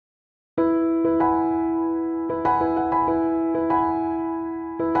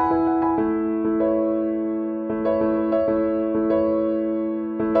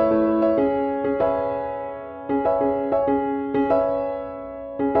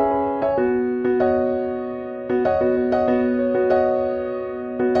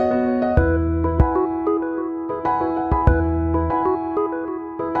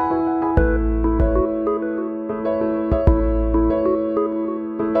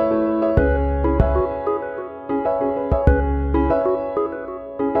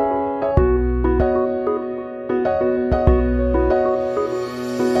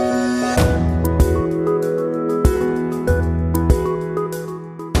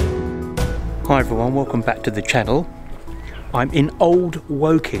Hi everyone, welcome back to the channel. I'm in Old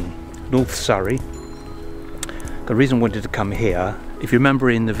Woking, North Surrey. The reason I wanted to come here, if you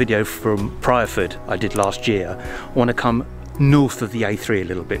remember in the video from Priorford I did last year, I want to come north of the A3 a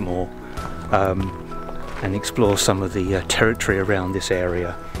little bit more and explore some of the territory around this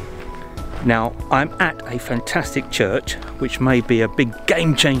area. Now I'm at a fantastic church which may be a big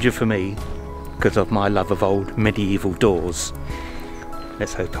game changer for me because of my love of old medieval doors.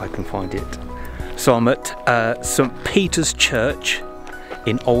 Let's hope I can find it. So I'm at St Peter's Church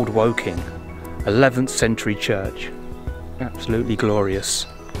in Old Woking, 11th century church. Absolutely glorious.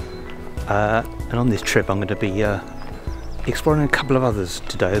 And on this trip I'm going to be exploring a couple of others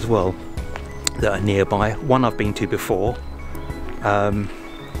today as well that are nearby. One I've been to before. Look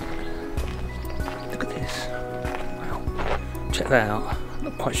at this. Wow. Check that out. I'm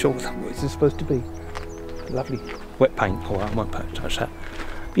not quite sure what this is supposed to be. Lovely wet paint. Oh, I won't touch that.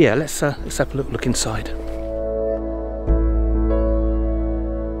 But yeah, let's have a look inside.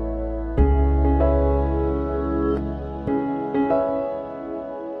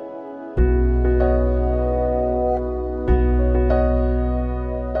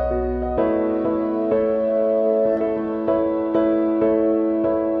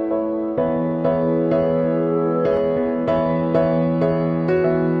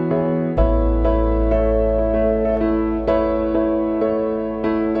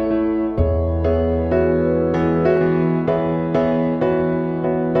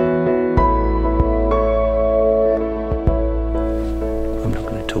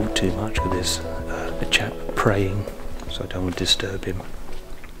 Too much of this, a chap praying, so I don't want to disturb him.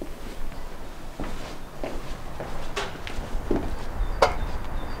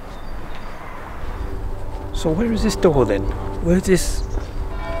 So where is this door then? Where's this?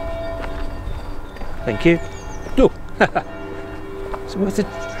 Thank you. Oh, so where's it?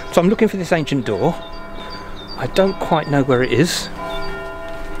 So I'm looking for this ancient door. I don't quite know where it is.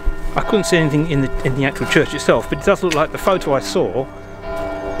 I couldn't see anything in the actual church itself, but it does look like the photo I saw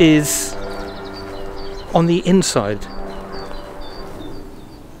is on the inside.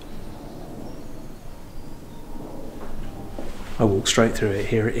 I walk straight through it.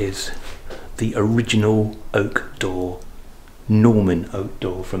 Here it is, the original oak door, Norman oak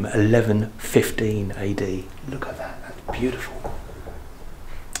door from 1115 AD. Look at that, that's beautiful.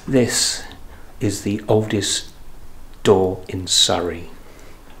 This is the oldest door in Surrey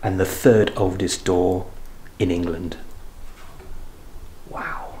and the third oldest door in England.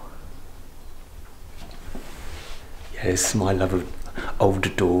 Wow. Yes, my love of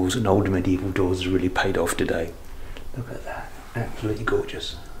old doors and old medieval doors has really paid off today. Look at that, absolutely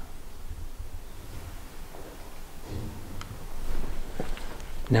gorgeous.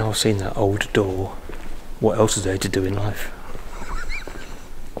 Now I've seen that old door, what else is there to do in life?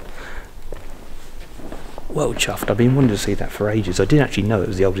 Well chuffed, I've been wanting to see that for ages. I didn't actually know it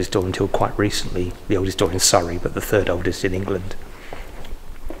was the oldest door until quite recently, the oldest door in Surrey, but the third oldest in England.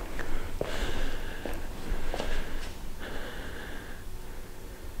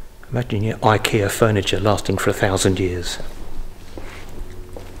 Imagine your IKEA furniture lasting for 1,000 years.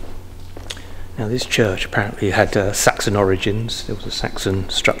 Now this church apparently had Saxon origins. There was a Saxon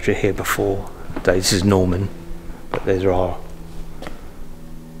structure here before. This is Norman, but there are,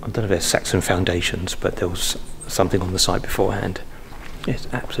 I don't know if there's Saxon foundations, but there was something on the site beforehand. It's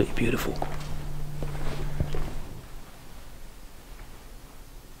absolutely beautiful.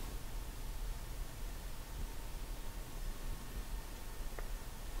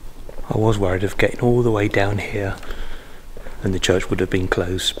 I was worried of getting all the way down here and the church would have been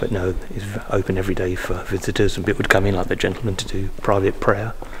closed, but no, it's open every day for visitors, and people would come in like the gentleman to do private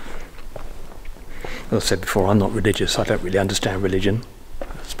prayer. As I said before, I'm not religious, I don't really understand religion.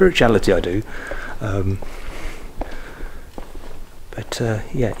 Spirituality I do. But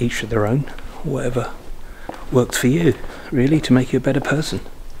yeah, each to their own, whatever works for you, really, to make you a better person.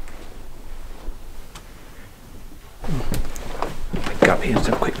 Up here, let's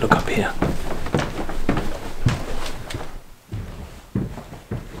have a quick look up here.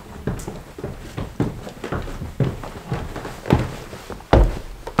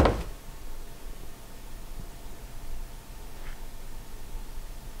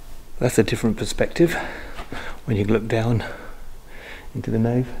 That's a different perspective when you look down into the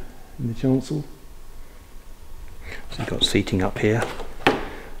nave in the chancel. So you've got seating up here.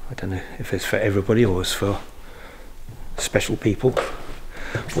 I don't know if it's for everybody or it's for special people.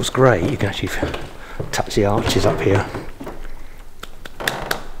 What's great, you can actually touch the arches up here.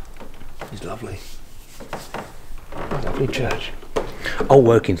 It's lovely. Lovely church. Old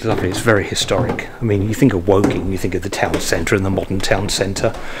Woking's lovely, it's very historic. I mean, you think of Woking, you think of the town centre and the modern town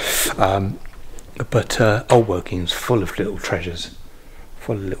centre. But Old Woking's full of little treasures.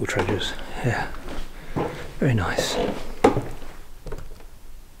 Full of little treasures. Yeah. Very nice.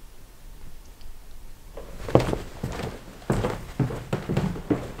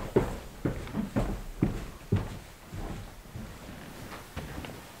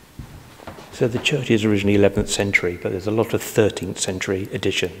 So the church is originally 11th century, but there's a lot of 13th century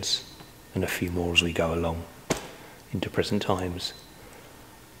additions and a few more as we go along into present times.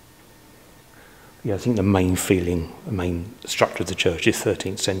 Yeah, I think the main feeling, the main structure of the church is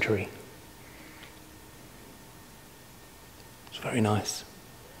 13th century. It's very nice.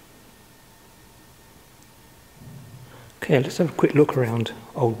 Okay, let's have a quick look around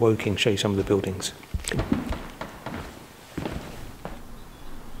Old Woking, show you some of the buildings.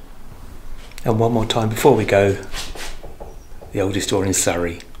 And one more time before we go, the oldest door in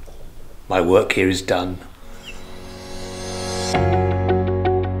Surrey. My work here is done.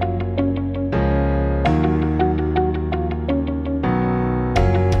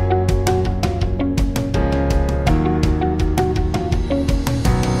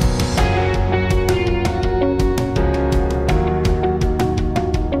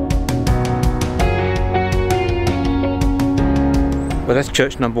 Well, that's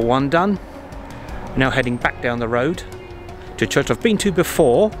church number 1 done. We're now heading back down the road to a church I've been to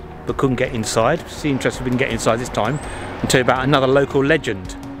before but couldn't get inside. See, interested if we can get inside this time and tell you about another local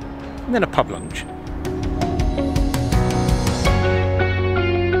legend, and then a pub lunch.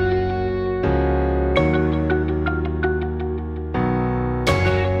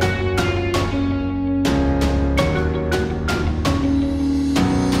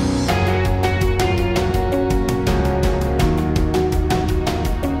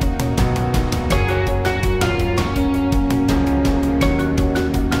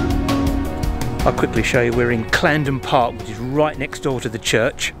 I'll quickly show you, we're in Clandon Park, which is right next door to the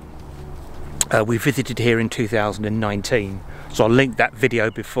church. We visited here in 2019, so I'll link that video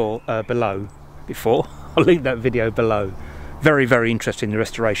below. I'll link that video below. Very, very interesting, the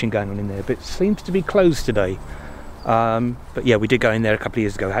restoration going on in there, but it seems to be closed today. But yeah, we did go in there a couple of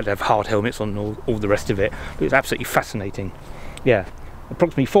years ago, had to have hard helmets on and all the rest of it, but it was absolutely fascinating. Yeah,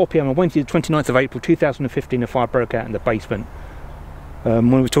 approximately 4 PM on Wednesday the 29th of April 2015, a fire broke out in the basement.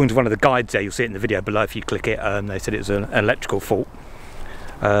 When we were talking to one of the guides there, you'll see it in the video below if you click it, they said it was an electrical fault.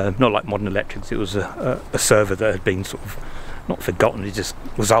 Not like modern electrics, it was a server that had been sort of not forgotten, it just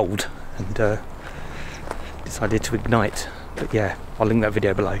was old and decided to ignite. But yeah, I'll link that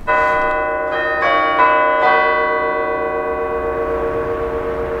video below.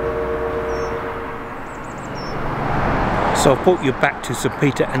 So I've brought you back to St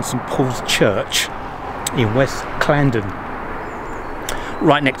Peter and St Paul's Church in West Clandon.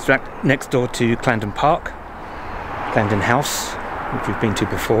 Right next door to Clandon Park, Clandon House, which we've been to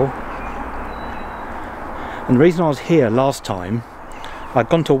before. And the reason I was here last time, I'd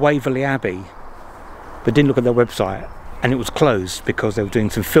gone to Waverley Abbey, but didn't look at their website, and it was closed because they were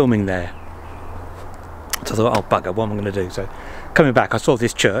doing some filming there. So I thought, oh bugger, what am I going to do? So coming back, I saw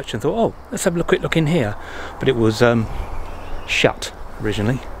this church and thought, oh, let's have a quick look in here. But it was shut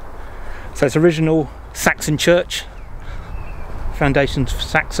originally. So it's original Saxon church. Foundations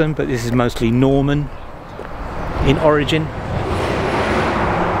Saxon, but this is mostly Norman in origin.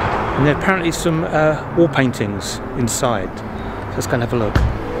 And there are apparently some wall paintings inside. So let's go and have a look.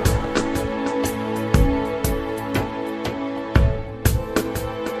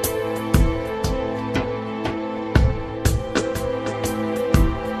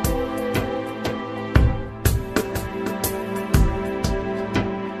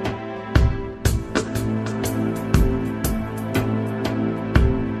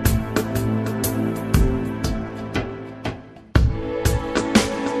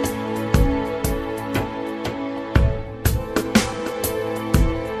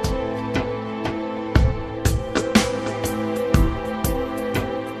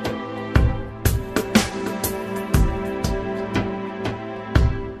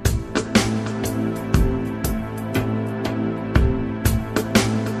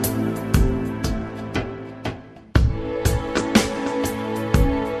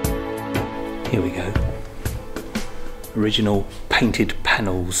 Here we go. Original painted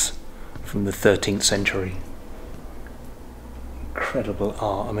panels from the 13th century. Incredible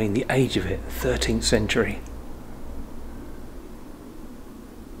art. I mean, the age of it, 13th century.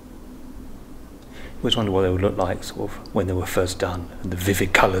 I always wonder what they would look like sort of when they were first done, and the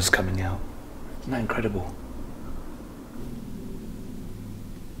vivid colours coming out. Isn't that incredible?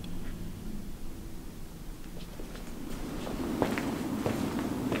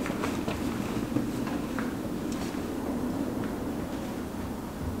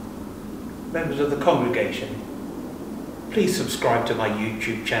 members of the congregation, please subscribe to my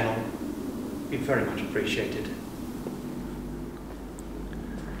YouTube channel. It'd be very much appreciated.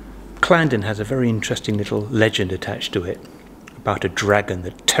 Clandon has a very interesting little legend attached to it about a dragon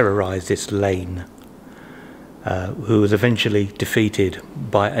that terrorised this lane, who was eventually defeated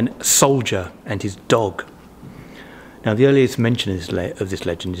by a soldier and his dog. Now, the earliest mention of this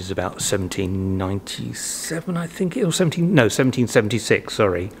legend is about 1797, I think, or 1776,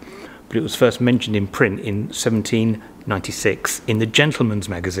 sorry. But it was first mentioned in print in 1796 in the Gentleman's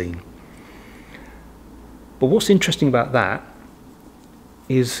Magazine. But what's interesting about that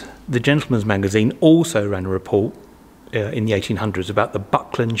is the Gentleman's Magazine also ran a report in the 1800s about the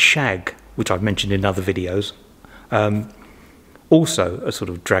Buckland Shag, which I've mentioned in other videos. Also a sort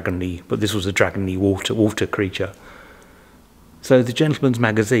of dragonly, but this was a dragonly water creature. So the Gentleman's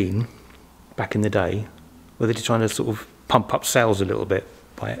Magazine, back in the day, were they trying to sort of pump up sales a little bit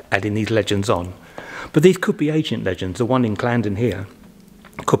by adding these legends on. But these could be ancient legends. The one in Clandon here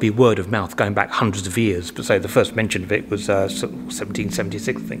could be word of mouth going back hundreds of years, but say the first mention of it was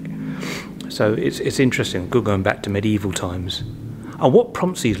 1776, I think. So it's interesting, good going back to medieval times. And what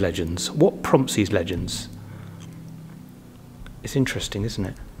prompts these legends? What prompts these legends? It's interesting, isn't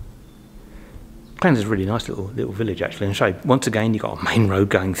it? Clandon's a really nice little village, actually. And so once again, you've got a main road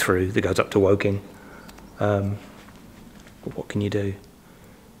going through that goes up to Woking. But what can you do?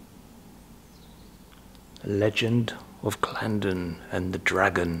 The legend of Clandon and the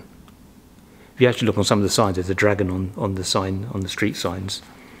dragon. If you actually look on some of the signs, there's a dragon on the sign, on the street signs.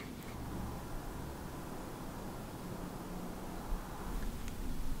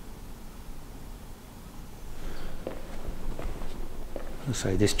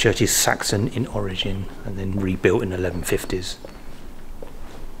 So this church is Saxon in origin and then rebuilt in the 1150s.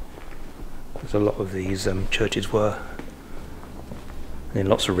 As a lot of these churches were. And then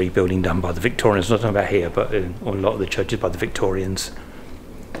lots of rebuilding done by the Victorians, not talking about here, but on a lot of the churches by the Victorians.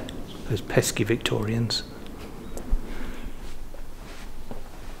 Those pesky Victorians.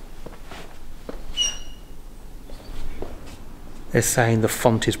 They're saying the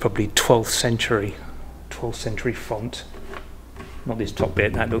font is probably 12th century font. Not this top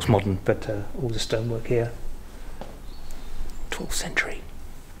bit, that looks modern, but all the stonework here. 12th century.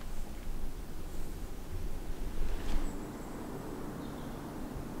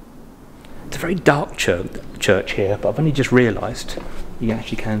 It's a very dark church here, but I've only just realised you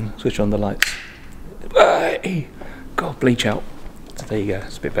actually can switch on the lights. God, bleach out. So there you go,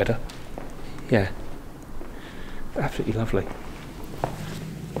 it's a bit better. Yeah, absolutely lovely.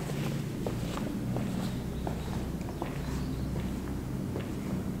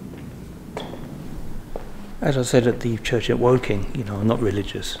 As I said at the church at Woking, you know, I'm not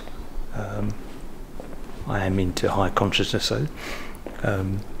religious. I am into high consciousness, though.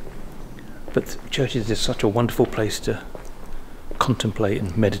 But churches is such a wonderful place to contemplate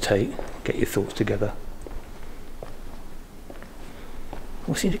and meditate, get your thoughts together.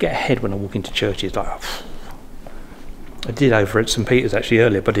 I seem to get ahead when I walk into churches. Like, I did over at St Peter's actually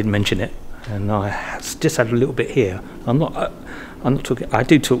earlier, but I didn't mention it, and I just had a little bit here. I'm not talking. I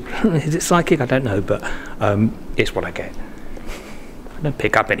do talk. Is it psychic? I don't know, but it's what I get. I don't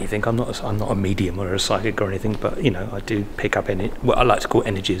pick up anything. I'm not a medium or a psychic or anything, but you know, I do pick up what I like to call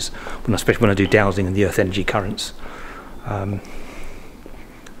energies, especially when I do dowsing in the earth energy currents.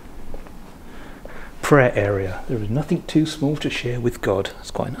 Prayer area. There is nothing too small to share with God.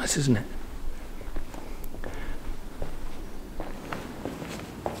 That's quite nice, isn't it?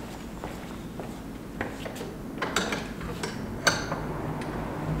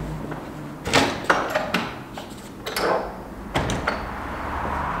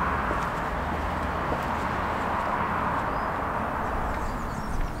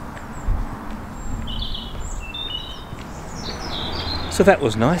 So that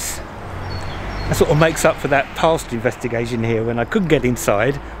was nice. That sort of makes up for that past investigation here when I couldn't get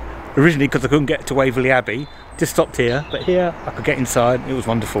inside. Originally because I couldn't get to Waverley Abbey. Just stopped here, but here I could get inside. It was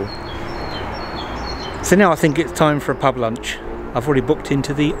wonderful. So now I think it's time for a pub lunch. I've already booked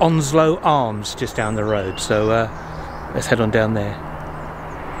into the Onslow Arms just down the road. So let's head on down there.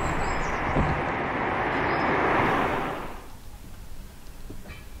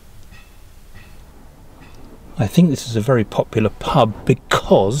 I think this is a very popular pub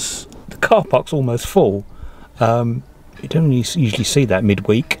because the car park's almost full. You don't usually see that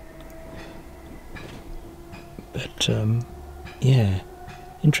midweek. But yeah,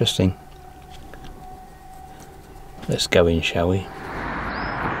 interesting. Let's go in, shall we?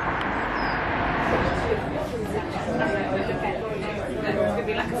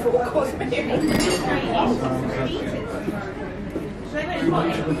 So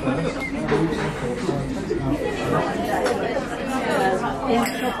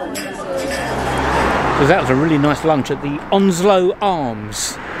that was a really nice lunch at the Onslow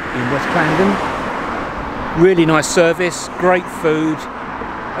Arms in West Clandon. Really nice service, great food,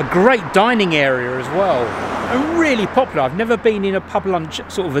 a great dining area as well, and really popular. I've never been in a pub lunch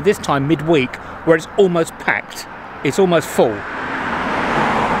sort of at this time midweek where it's almost packed. It's almost full.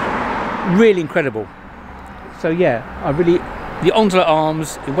 Really incredible. So yeah, the Onslow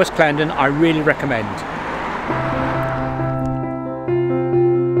Arms in West Clandon, I really recommend.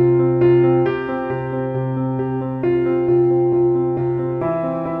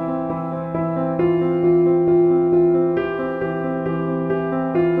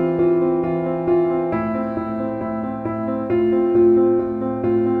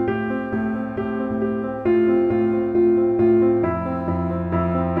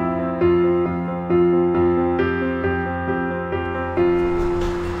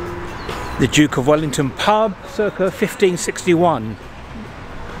 The Duke of Wellington pub, circa 1561.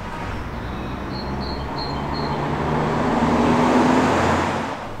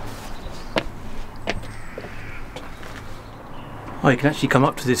 Oh, you can actually come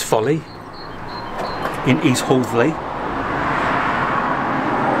up to this folly in East Horsley.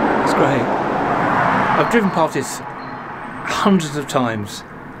 It's great. I've driven past this hundreds of times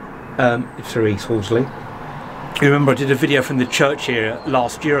through East Horsley. You remember I did a video from the church here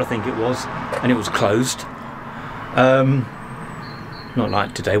last year, I think it was, and it was closed. Not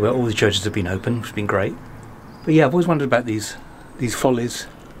like today where all the churches have been open, which has been great. But yeah, I've always wondered about these follies.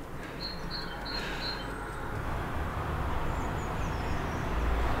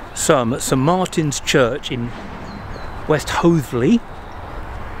 So I'm at St Martin's Church in West Horsley,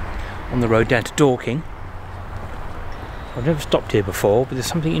 on the road down to Dorking. I've never stopped here before, but there's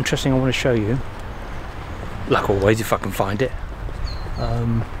something interesting I want to show you. Like always, if I can find it.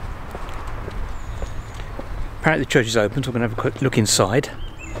 Apparently the church is open, so I'm going to have a quick look inside.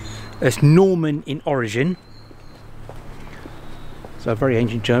 It's Norman in origin. So very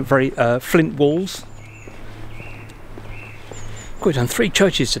ancient church, very flint walls. We've done 3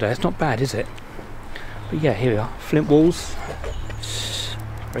 churches today, that's not bad, is it? But yeah, here we are, flint walls.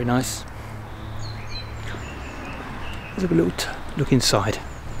 Very nice. Let's have a little look inside.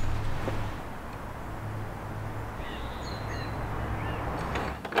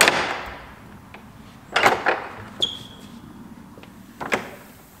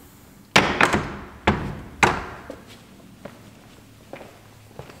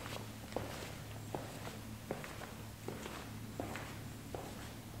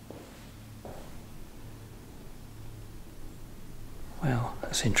 Well,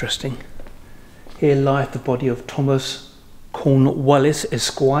 that's interesting. Here lieth the body of Thomas Cornwallis,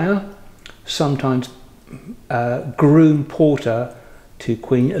 Esquire, sometimes groom porter to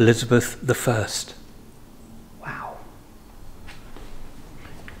Queen Elizabeth I. Wow.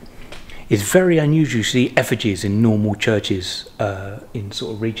 It's very unusual to see effigies in normal churches, in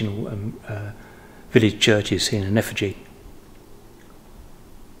sort of regional village churches, seeing an effigy.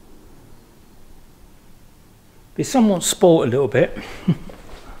 It's somewhat spoilt a little bit.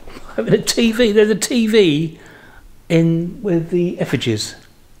 Having a TV, there's a TV in with the effigies.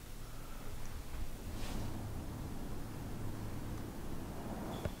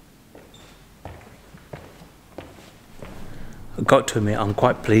 I've got to admit, I'm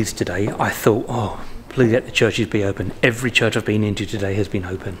quite pleased today. I thought, oh, please let the churches be open. Every church I've been into today has been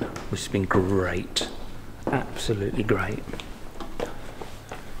open, which has been great. Absolutely great.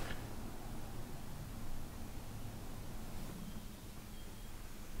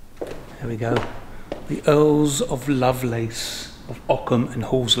 There we go. The Earls of Lovelace of Ockham and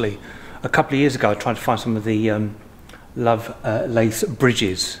Horsley. A couple of years ago I tried to find some of the Lovelace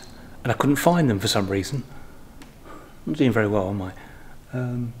bridges and I couldn't find them for some reason. I'm not doing very well, am I?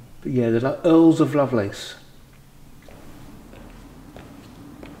 But yeah, the Earls of Lovelace.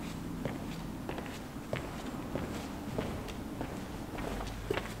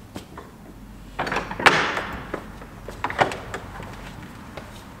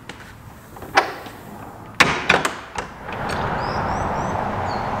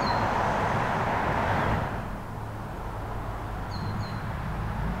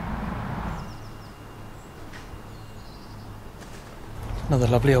 Another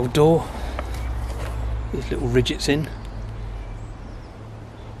lovely old door. These little ridgets in.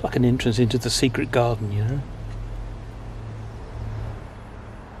 Like an entrance into the secret garden, you know.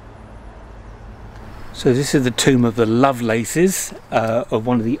 So this is the tomb of the Lovelaces, of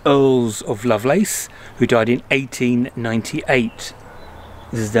one of the Earls of Lovelace, who died in 1898.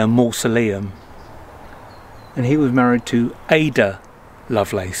 This is their mausoleum. And he was married to Ada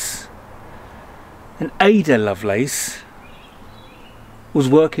Lovelace. And Ada Lovelace was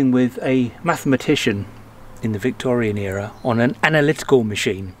working with a mathematician in the Victorian era on an analytical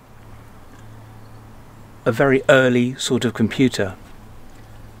machine, a very early sort of computer,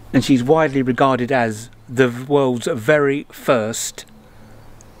 and she's widely regarded as the world's very first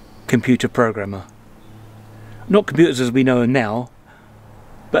computer programmer. Not computers as we know them now,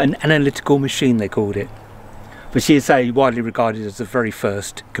 but an analytical machine they called it. But she is widely regarded as the very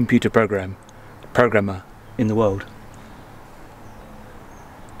first computer programmer in the world.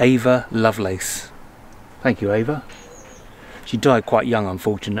 Ada Lovelace. Thank you, Ava. She died quite young,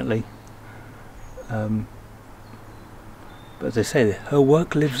 unfortunately. But as I say, her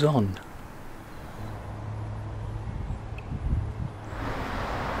work lives on.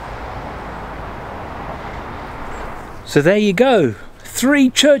 So there you go. 3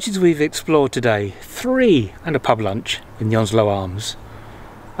 churches we've explored today. 3, and a pub lunch in the Onslow Arms.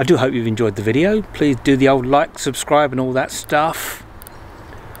 I do hope you've enjoyed the video. Please do the old like, subscribe and all that stuff.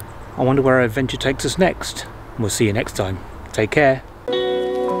 I wonder where our adventure takes us next. We'll see you next time. Take care.